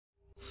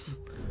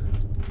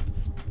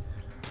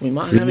We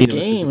might have a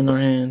game in our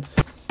hands.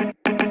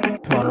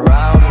 Wanna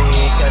ride me,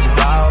 catch a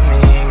ride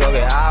me, go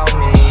get out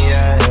me,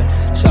 yeah.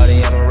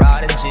 Shawty, I'm a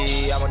riding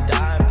G, I'm a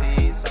dying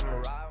piece, I'm a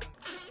ride.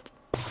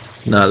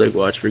 Nah, look,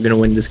 watch. We're gonna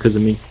win this because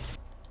of me.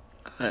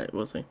 Alright,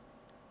 we'll see.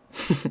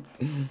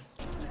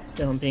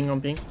 Yeah, on ping,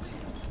 on ping.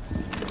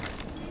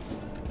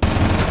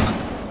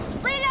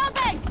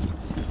 Reloading!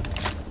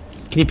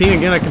 Can you ping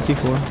again? I can see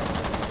 4.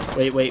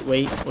 Wait.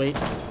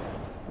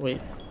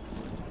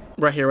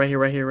 Right here.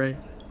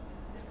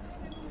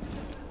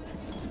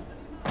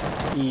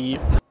 He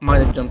might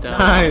have jumped out.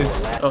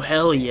 Nice. Oh,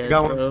 hell yes,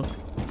 Got one. bro.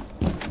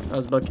 I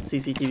was bucket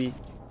CCTV.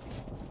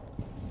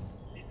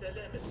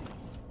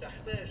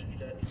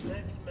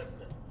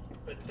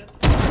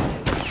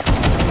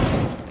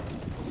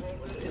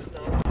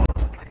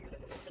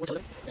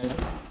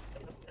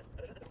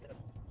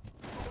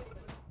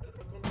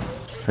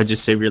 I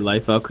just saved your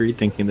life, Valkyrie.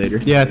 Thank you later.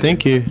 Yeah,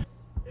 thank you.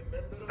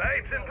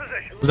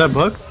 Was that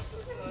bug?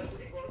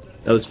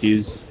 That was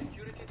Fuse.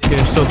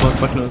 Yeah, still bug.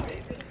 Fuck no.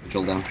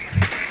 Drill down.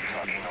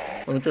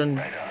 I'm trying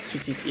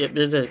CCTV. Yep,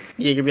 there's a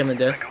Jaeger behind the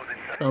desk.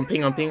 On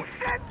ping.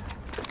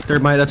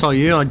 Third mate, that's all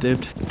you. I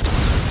dipped.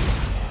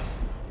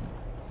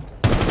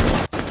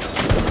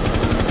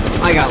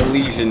 I got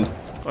lesioned.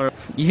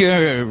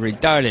 You're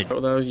retarded. Oh,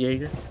 that was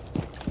Jaeger.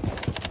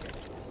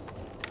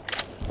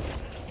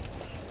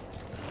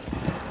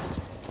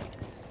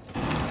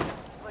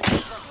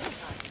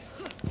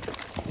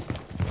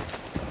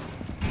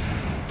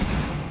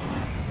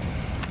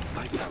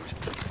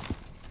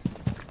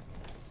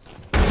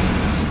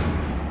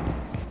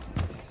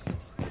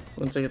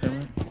 One second there,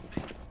 man.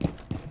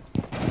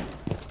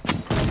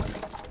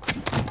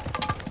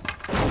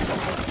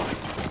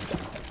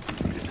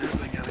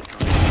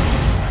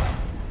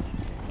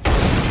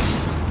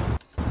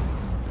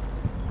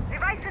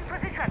 Device in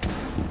position.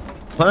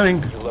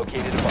 Planning. You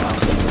located a bomb.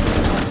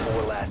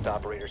 4 last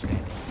operators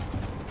standing.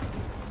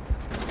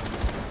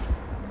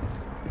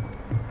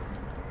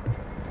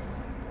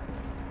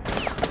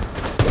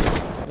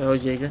 That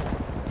was Jaeger.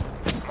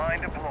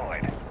 Mine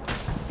deployed.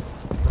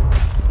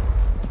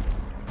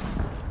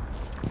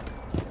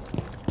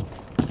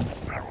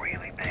 A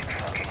really big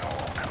fucking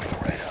hole coming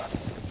right up.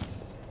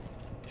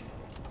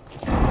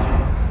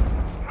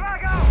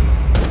 Frag out!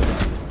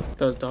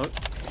 That was Dog.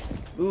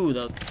 Ooh,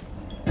 that was...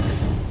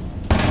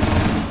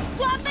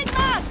 Swapping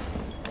maps!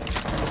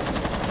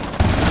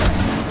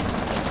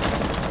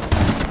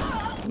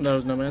 That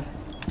was Nomad.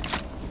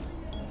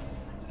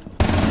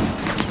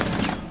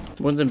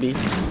 One's in B.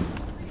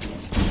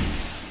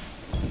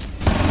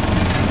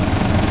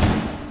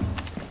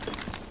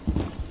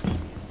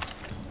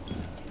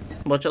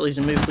 Watch out,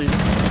 Legion. Move, please.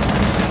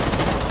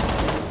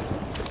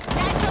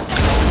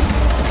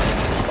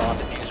 Bomb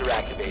diffuser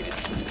activated.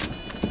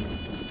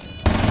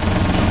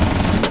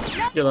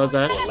 Yeah, that was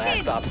that. 4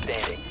 last stop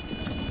standing.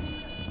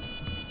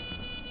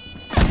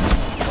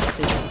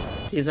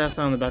 He's ass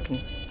down on the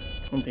balcony.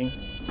 On ping.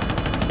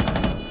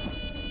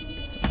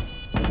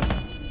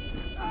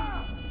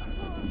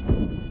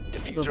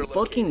 Diffuser The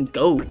fucking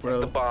goat,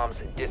 bro. the bombs.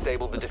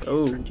 Disable the Let's diffuser.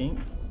 go,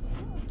 Jinx.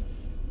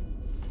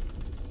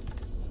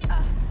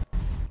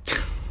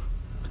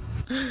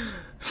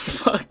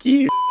 Fuck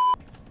you.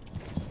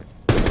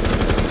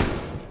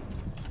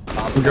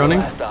 I'm droning.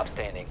 Last stop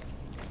standing.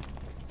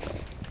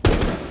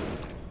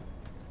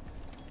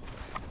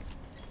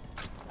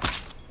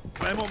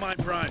 Memo mine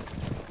prime.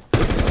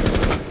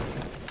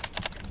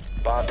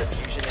 Bomb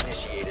diffusion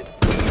initiated.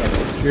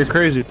 You're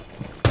crazy.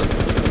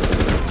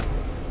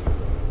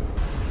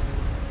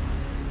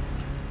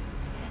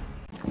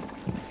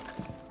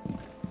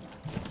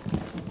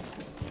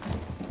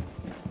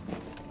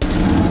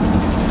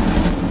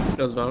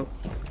 That was Valk.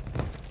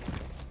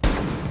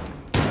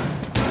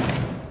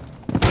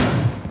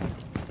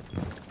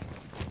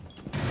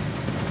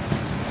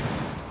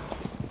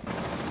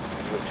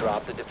 You have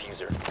dropped the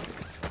diffuser.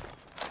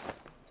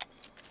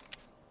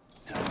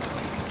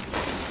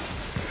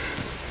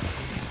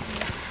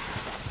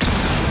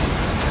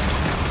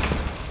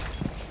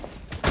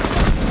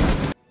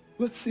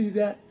 Let's see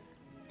that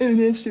in an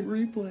instant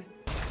replay.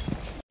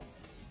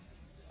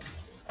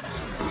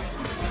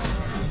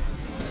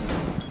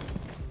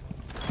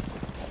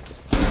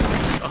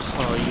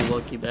 Oh, you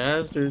lucky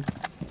bastard.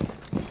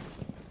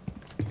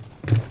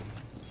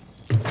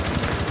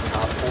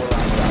 Top 4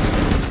 last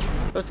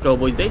stop. Let's go,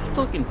 boys. They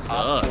fucking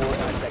Top suck. 4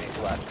 seconds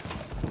left.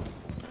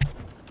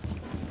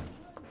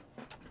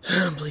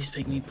 Please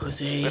pick me,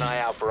 pussy. Keep an eye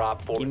out for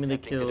Op 4 Give me the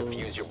attempting to kill.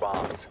 defuse your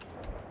bombs.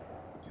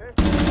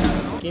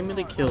 Give me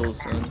the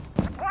kills, son.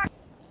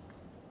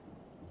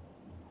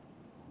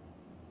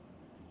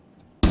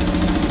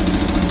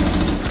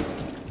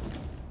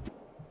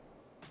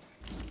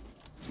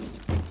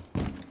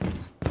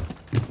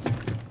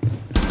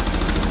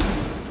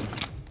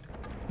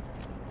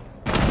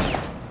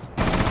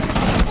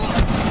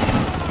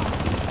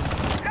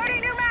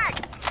 Loading new mag!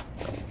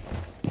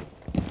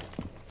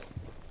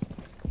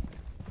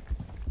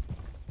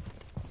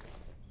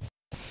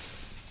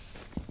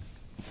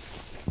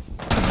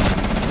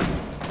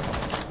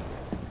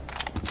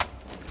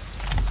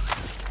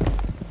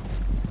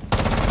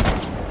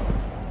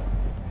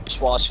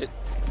 watch it.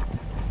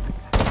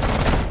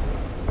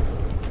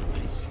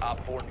 Op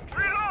 4.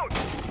 Reload!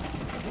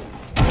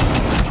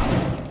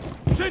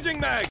 Changing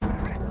mag!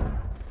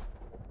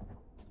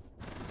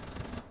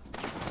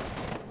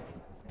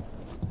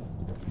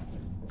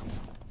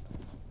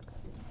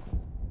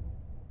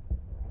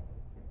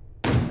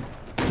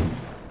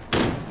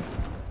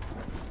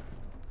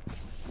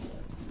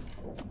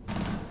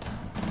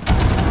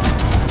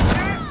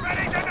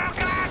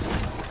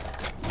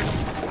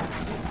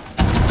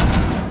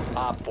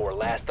 Op 4,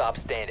 last stop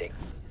standing.